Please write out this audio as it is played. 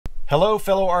Hello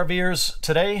fellow RVers.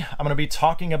 Today I'm going to be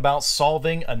talking about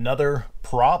solving another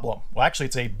problem. Well, actually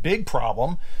it's a big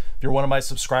problem. If you're one of my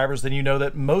subscribers, then you know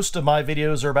that most of my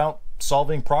videos are about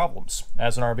solving problems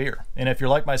as an RVer. And if you're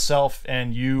like myself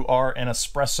and you are an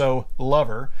espresso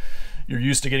lover, you're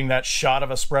used to getting that shot of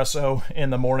espresso in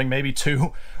the morning, maybe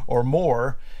two or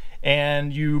more,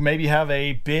 and you maybe have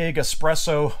a big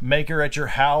espresso maker at your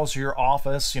house or your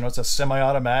office, you know, it's a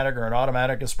semi-automatic or an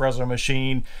automatic espresso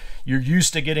machine. You're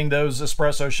used to getting those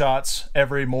espresso shots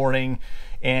every morning.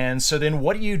 And so then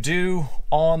what do you do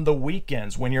on the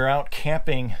weekends when you're out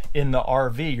camping in the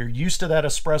RV? You're used to that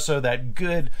espresso, that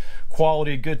good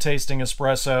quality, good tasting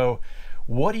espresso.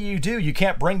 What do? You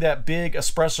can't bring that big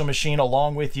espresso machine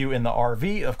along with you in the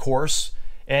RV, of course,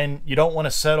 and you don't want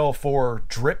to settle for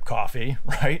drip coffee,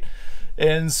 right?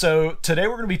 And so today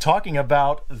we're going to be talking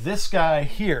about this guy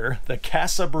here, the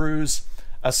CASABREWS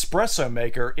Espresso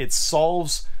Maker. It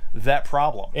solves that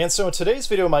problem. And so in today's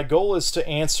video, my goal is to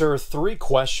answer three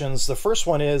questions. The first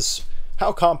one is,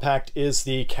 how compact is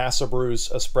the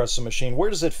CASABREWS Espresso machine? Where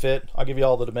does it fit? I'll give you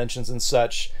all the dimensions and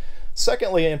such.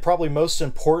 Secondly, and probably most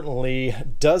importantly,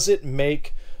 does it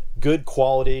make good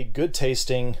quality, good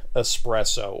tasting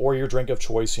espresso, or your drink of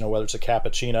choice, you know, whether it's a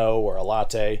cappuccino or a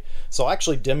latte? So I'll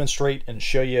actually demonstrate and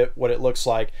show you what it looks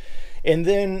like. And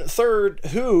then third,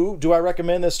 who do I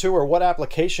recommend this to, or what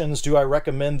applications do I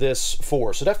recommend this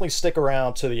for? So definitely stick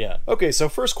around to the end. Okay, so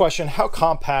first question, how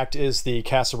compact is the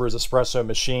CASABREWS Espresso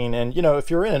machine? And you know, if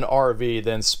you're in an RV,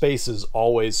 then space is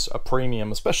always a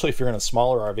premium, especially if you're in a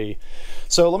smaller RV.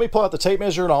 So let me pull out the tape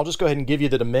measure and I'll just go ahead and give you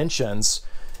the dimensions.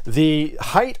 The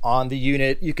height on the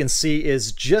unit, you can see,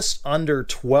 is just under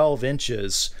 12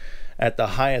 inches at the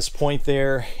highest point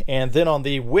there. And then on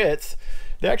the width,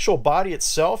 the actual body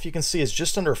itself, you can see, is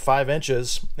just under 5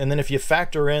 inches. And then if you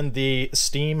factor in the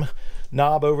steam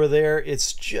knob over there,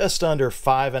 it's just under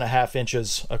 5.5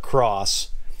 inches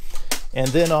across. And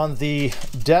then on the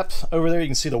depth over there, you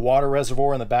can see the water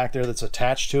reservoir in the back there that's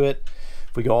attached to it.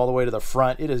 If we go all the way to the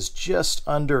front, it is just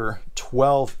under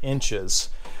 12 inches.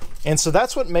 And so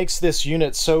that's what makes this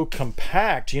unit so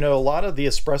compact. You know, a lot of the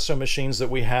espresso machines that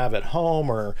we have at home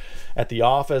or at the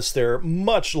office, they're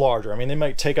much larger. I mean, they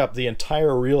might take up the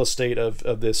entire real estate of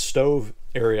this stove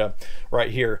area right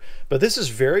here. But this is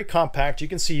very compact. You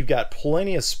can see you've got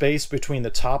plenty of space between the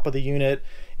top of the unit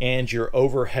and your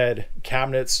overhead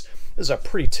cabinets. This is a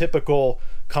pretty typical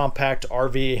compact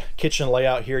RV kitchen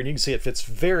layout here, and you can see it fits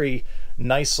very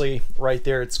nicely right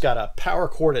there. It's got a power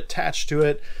cord attached to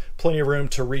it, plenty of room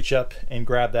to reach up and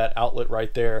grab that outlet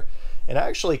right there. And I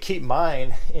actually keep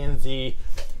mine in the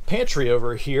pantry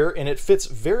over here, and it fits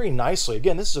very nicely.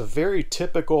 Again, this is a very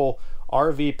typical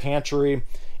RV pantry.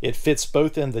 It fits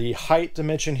both in the height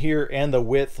dimension here and the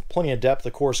width, plenty of depth,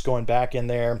 of course, going back in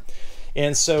there.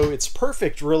 And so it's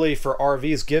perfect really for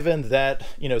RVs, given that,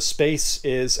 you know, space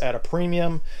is at a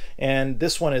premium and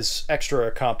this one is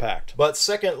extra compact. But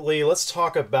secondly, let's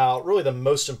talk about really the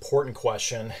most important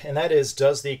question, and that is,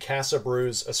 does the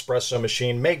CASABREWS Espresso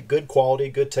machine make good quality,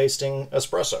 good tasting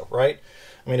espresso, right?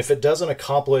 I mean, if it doesn't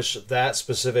accomplish that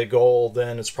specific goal,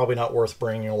 then it's probably not worth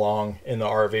bringing along in the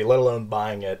RV, let alone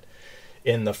buying it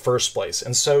in the first place.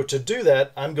 And so to do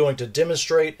that, I'm going to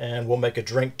demonstrate, and we'll make a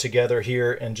drink together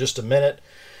here in just a minute.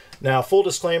 Now, full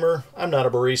disclaimer, I'm not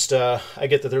a barista. I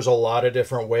get that there's a lot of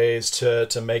different ways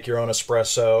to make your own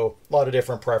espresso, a lot of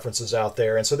different preferences out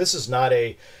there. And so this is not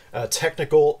a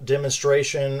technical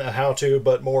demonstration, a how-to,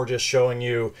 but more just showing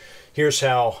you, here's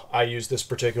how I use this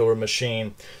particular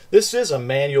machine. This is a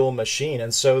manual machine,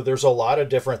 and so there's a lot of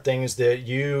different things that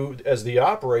you, as the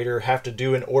operator, have to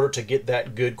do in order to get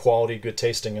that good quality, good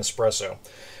tasting espresso.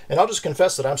 And I'll just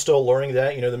confess that I'm still learning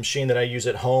that. You know, the machine that I use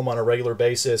at home on a regular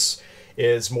basis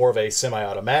is more of a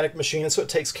semi-automatic machine, and so it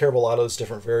takes care of a lot of those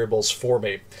different variables for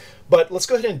me. But let's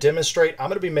go ahead and demonstrate. I'm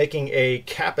going to be making a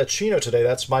cappuccino today.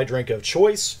 That's my drink of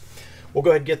choice. We'll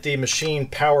go ahead and get the machine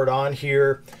powered on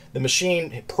here. The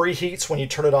machine preheats when you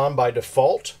turn it on by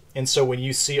default, and so when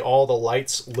you see all the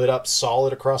lights lit up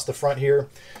solid across the front here,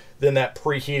 then that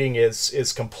preheating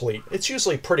is complete. It's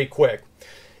usually pretty quick.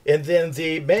 And then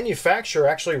the manufacturer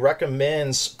actually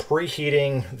recommends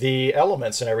preheating the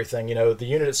elements and everything. You know, the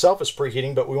unit itself is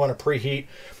preheating, but we want to preheat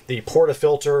the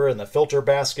portafilter and the filter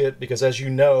basket, because as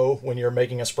you know, when you're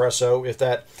making espresso, if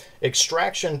that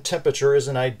extraction temperature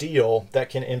isn't ideal, that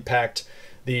can impact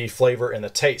the flavor and the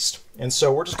taste. And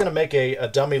so we're just going to make a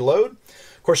dummy load.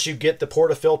 Of course, you get the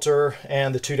portafilter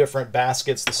and the two different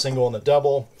baskets, the single and the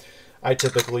double. I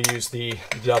typically use the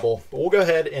double, but we'll go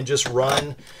ahead and just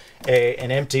run an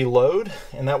empty load,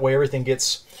 and that way everything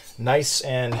gets nice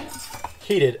and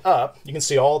heated up. You can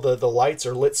see all the lights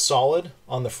are lit solid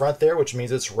on the front there, which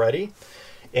means it's ready.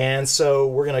 And so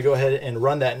we're going to go ahead and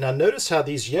run that. Now notice how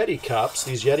these Yeti cups,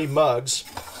 these Yeti mugs,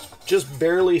 just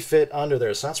barely fit under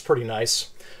there. So that's pretty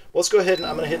nice. Let's go ahead and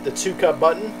I'm going to hit the 2-cup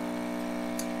button,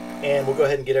 and we'll go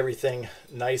ahead and get everything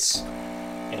nice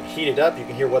and heated up. You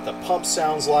can hear what the pump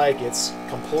sounds like. It's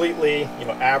completely,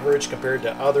 average compared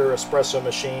to other espresso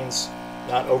machines,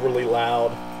 not overly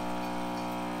loud.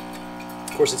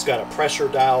 Of course, it's got a pressure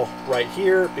dial right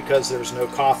here. Because there's no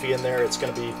coffee in there, it's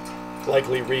going to be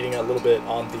likely reading a little bit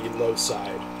on the low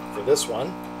side for this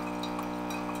one.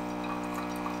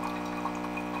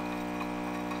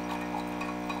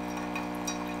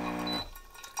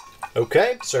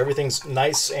 Okay, so everything's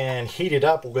nice and heated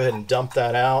up. We'll go ahead and dump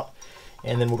that out,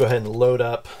 and then we'll go ahead and load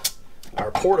up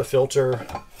our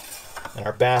portafilter and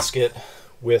our basket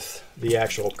with the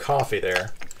actual coffee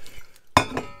there.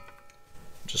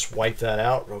 Just wipe that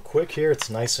out real quick here. It's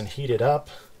nice and heated up.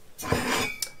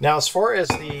 Now, as far as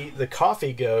the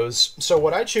coffee goes, so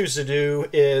what I choose to do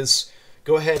is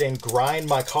go ahead and grind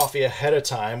my coffee ahead of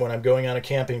time. When I'm going on a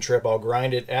camping trip, I'll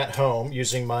grind it at home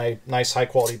using my nice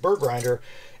high-quality burr grinder,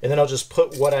 and then I'll just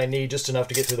put what I need, just enough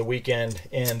to get through the weekend,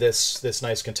 in this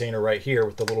nice container right here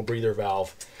with the little breather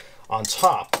valve on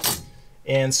top.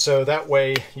 And so that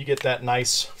way you get that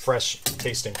nice,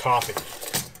 fresh-tasting coffee.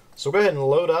 So go ahead and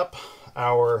load up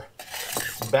our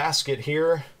basket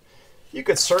here. You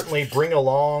could certainly bring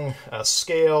along a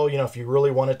scale, if you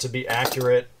really want it to be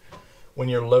accurate when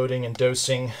you're loading and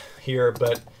dosing here,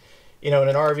 but in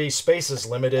an RV, space is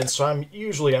limited, so I'm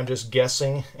just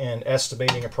guessing and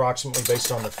estimating approximately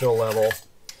based on the fill level.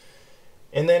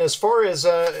 And then as far as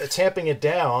tamping it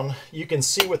down, you can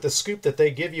see with the scoop that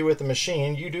they give you with the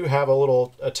machine, you do have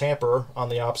a tamper on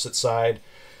the opposite side,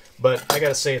 but I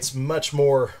gotta say it's much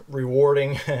more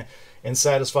rewarding and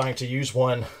satisfying to use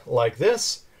one like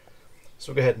this.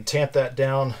 So we'll go ahead and tamp that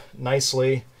down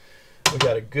nicely. We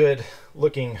got a good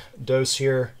looking dose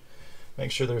here. Make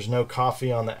sure there's no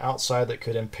coffee on the outside that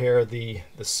could impair the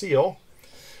seal.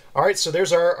 All right, so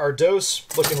there's our dose,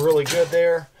 looking really good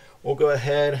there. We'll go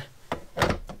ahead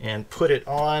and put it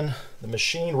on the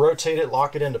machine, rotate it,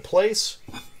 lock it into place.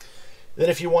 Then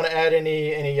if you want to add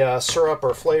any syrup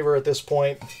or flavor at this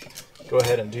point, go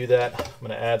ahead and do that. I'm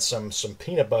going to add some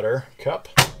peanut butter cup,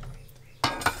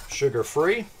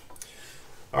 sugar-free.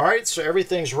 All right, so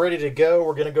everything's ready to go.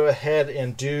 We're going to go ahead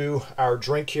and do our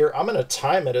drink here. I'm going to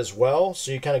time it as well, so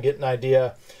you kind of get an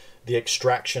idea the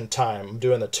extraction time. I'm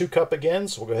doing the 2-cup again,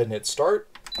 so we'll go ahead and hit start.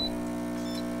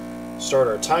 Start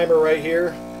our timer right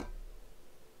here.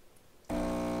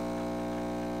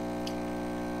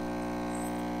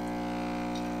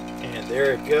 And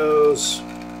there it goes.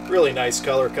 Really nice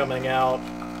color coming out.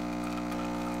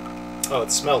 Oh,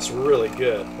 it smells really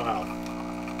good. Wow.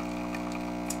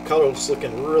 Color's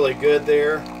looking really good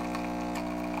there.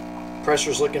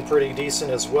 Pressure's looking pretty decent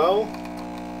as well.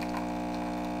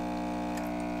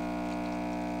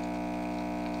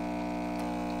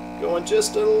 Going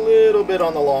just a little bit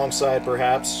on the long side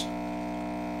perhaps.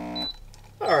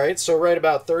 Alright, so right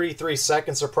about 33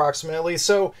 seconds approximately.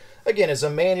 So again, as a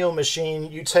manual machine,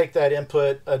 you take that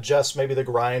input, adjust maybe the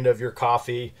grind of your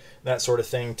coffee, that sort of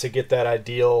thing, to get that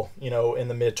ideal, in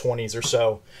the mid-20s or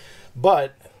so.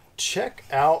 But check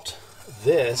out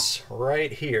this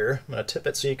right here. I'm going to tip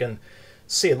it so you can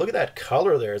see it. Look at that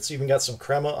color there. It's even got some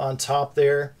crema on top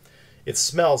there. It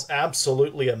smells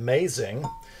absolutely amazing.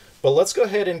 But let's go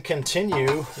ahead and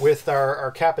continue with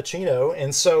our cappuccino.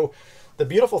 And so the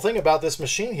beautiful thing about this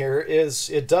machine here is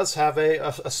it does have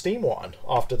a steam wand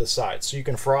off to the side, so you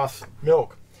can froth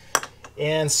milk.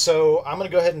 And so I'm going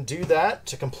to go ahead and do that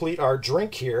to complete our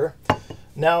drink here.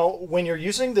 Now, when you're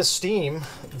using the steam,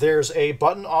 there's a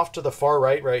button off to the far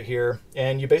right here,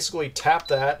 and you basically tap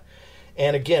that,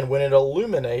 and again, when it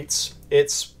illuminates,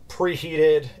 it's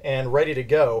preheated and ready to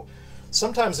go.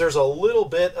 Sometimes there's a little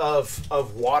bit of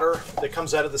water that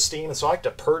comes out of the steam, and so I like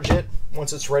to purge it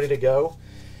once it's ready to go.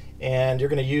 And you're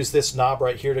going to use this knob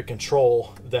right here to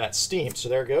control that steam. So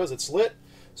there it goes, it's lit.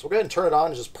 So we'll go ahead and turn it on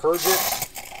and just purge it.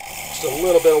 Just a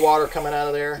little bit of water coming out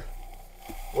of there.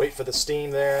 Wait for the steam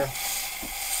there.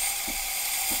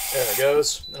 There it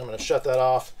goes. And I'm going to shut that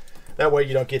off. That way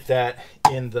you don't get that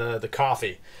in the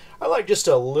coffee. I like just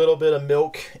a little bit of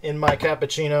milk in my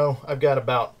cappuccino. I've got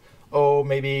about,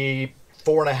 maybe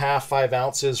 4.5, 5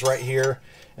 ounces right here.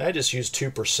 And I just use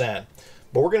 2%.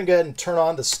 But we're going to go ahead and turn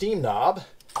on the steam knob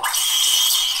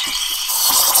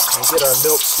and get our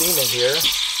milk steaming here.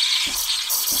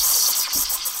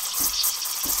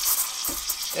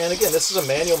 And again, this is a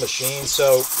manual machine,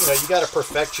 so you got to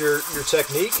perfect your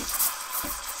technique.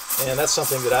 and that's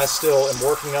something that I still am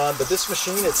working on. But this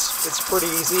machine, it's pretty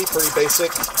easy, pretty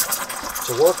basic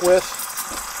to work with.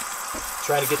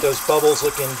 Trying to get those bubbles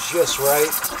looking just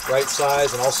right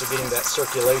size, and also getting that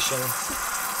circulation.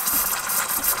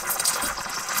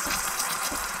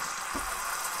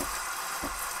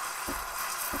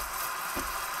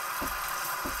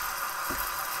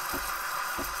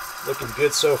 Looking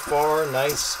good so far.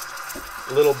 Nice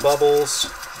little bubbles,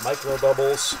 micro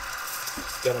bubbles.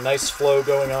 Got a nice flow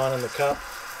going on in the cup.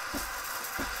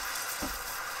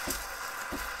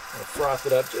 I'll froth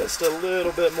it up just a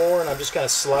little bit more, and I'm just kind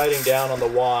of sliding down on the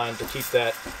wand to keep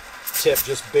that tip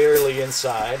just barely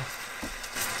inside.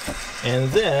 And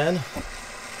then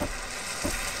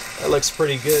that looks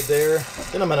pretty good there.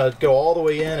 Then I'm going to go all the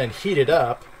way in and heat it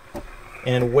up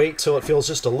and wait till it feels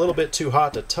just a little bit too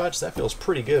hot to touch. That feels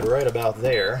pretty good right about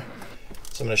there.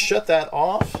 So I'm going to shut that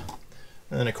off.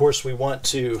 And then of course we want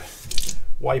to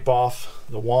wipe off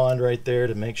the wand right there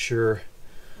to make sure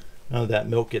none of that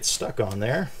milk gets stuck on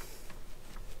there.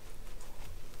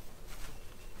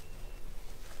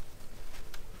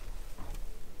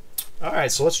 All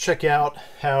right, so let's check out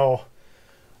how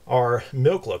our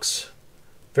milk looks.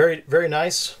 Very, very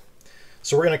nice.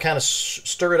 So we're going to kind of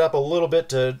stir it up a little bit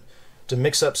to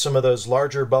mix up some of those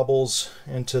larger bubbles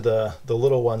into the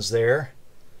little ones there.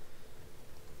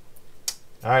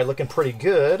 All right, looking pretty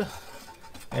good.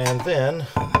 And then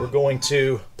we're going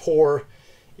to pour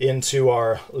into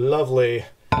our lovely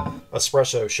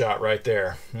espresso shot right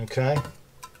there, okay?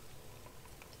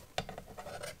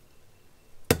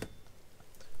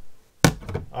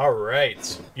 All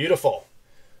right, beautiful.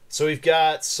 So we've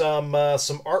got some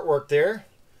artwork there.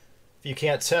 If you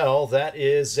can't tell, that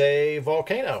is a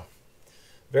volcano.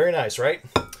 Very nice, right?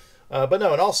 But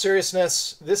no, in all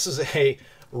seriousness, this is a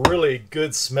really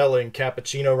good smelling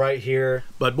cappuccino right here.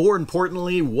 But more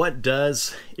importantly, what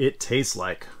does it taste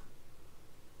like?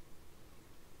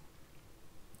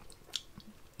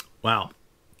 Wow.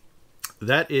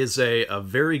 That is a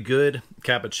very good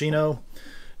cappuccino.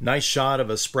 Nice shot of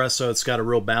espresso. It's got a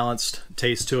real balanced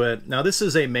taste to it. Now, this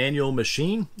is a manual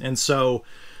machine, and so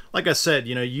like I said,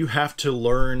 you know, you have to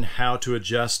learn how to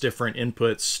adjust different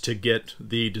inputs to get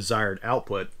the desired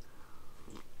output.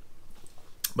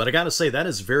 But I gotta say, that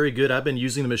is very good. I've been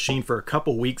using the machine for a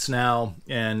couple weeks now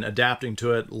and adapting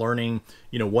to it, learning,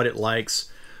 you know, what it likes.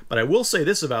 But I will say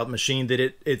this about the machine, that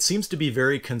it seems to be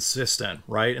very consistent,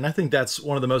 right? And I think that's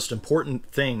one of the most important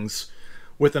things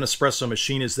with an espresso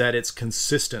machine, is that it's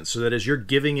consistent, so that as you're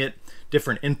giving it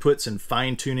different inputs and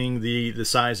fine-tuning the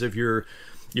size of your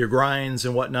grinds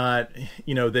and whatnot,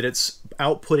 you know, that it's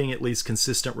outputting at least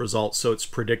consistent results, so it's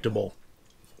predictable.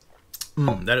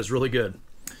 That is really good.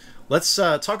 Let's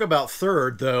talk about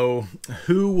third, though.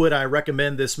 Who would I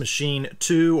recommend this machine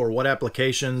to, or what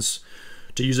applications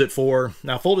to use it for?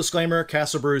 Now, full disclaimer,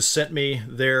 CASABREWS sent me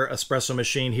their espresso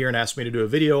machine here and asked me to do a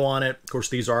video on it. Of course,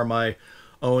 these are my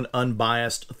own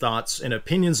unbiased thoughts and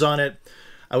opinions on it.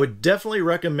 I would definitely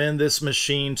recommend this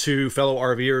machine to fellow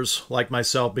RVers like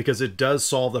myself, because it does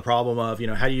solve the problem of, you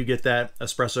know, how do you get that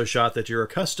espresso shot that you're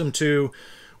accustomed to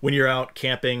when you're out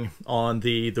camping on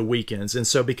the weekends. And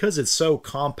so because it's so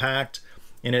compact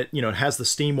and it, you know, it has the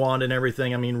steam wand and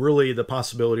everything, I mean, really the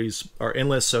possibilities are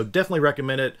endless. So definitely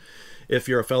recommend it if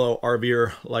you're a fellow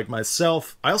RVer like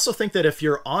myself. I also think that if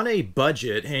you're on a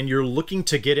budget and you're looking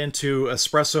to get into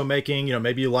espresso making, you know,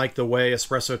 maybe you like the way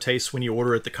espresso tastes when you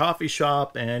order at the coffee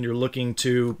shop and you're looking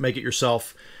to make it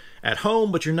yourself at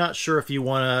home, but you're not sure if you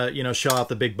want to, you know, shell out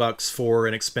the big bucks for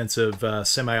an expensive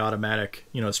semi-automatic,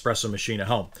 you know, espresso machine at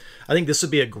home. I think this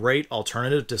would be a great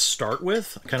alternative to start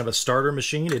with, kind of a starter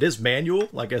machine. It is manual,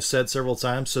 like I've said several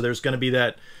times, so there's going to be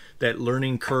that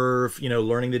learning curve, you know,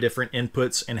 learning the different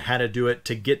inputs and how to do it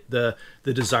to get the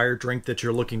desired drink that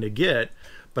you're looking to get.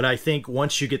 But I think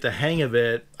once you get the hang of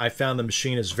it, I found the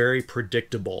machine is very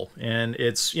predictable and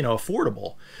it's, you know,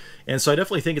 affordable. And so I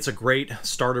definitely think it's a great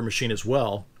starter machine as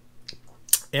well.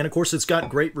 And of course, it's got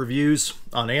great reviews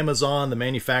on Amazon. The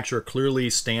manufacturer clearly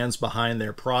stands behind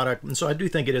their product. And so I do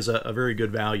think it is a very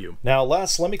good value. Now,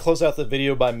 last, let me close out the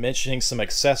video by mentioning some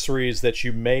accessories that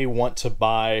you may want to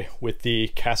buy with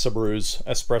the CASABREWS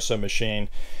Espresso machine.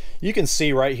 You can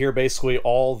see right here basically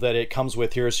all that it comes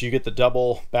with here. So you get the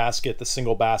double basket, the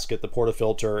single basket, the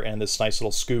portafilter, and this nice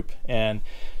little scoop and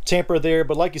tamper there.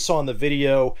 But like you saw in the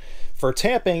video, for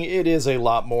tamping, it is a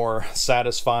lot more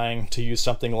satisfying to use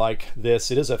something like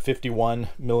this. It is a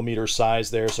 51mm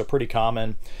size there, so pretty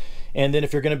common. And then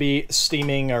if you're going to be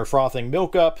steaming or frothing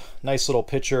milk up, nice little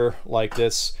pitcher like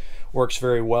this works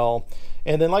very well.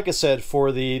 And then, like I said,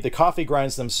 for the coffee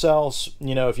grinds themselves,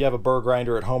 you know, if you have a burr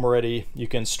grinder at home already, you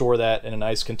can store that in a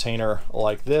nice container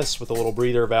like this with a little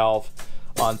breather valve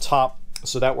on top.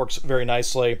 So that works very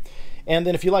nicely. And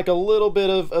then if you like a little bit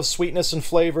of sweetness and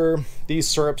flavor, these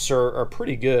syrups are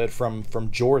pretty good from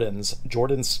Jordan's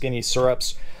Skinny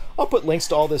Syrups. I'll put links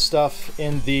to all this stuff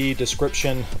in the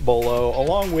description below,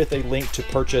 along with a link to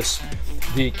purchase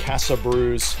the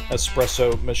CASABREWS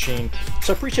Espresso machine.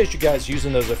 So I appreciate you guys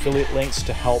using those affiliate links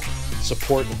to help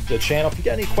support the channel. If you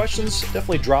got any questions,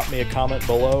 definitely drop me a comment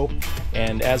below.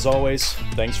 And as always,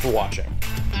 thanks for watching.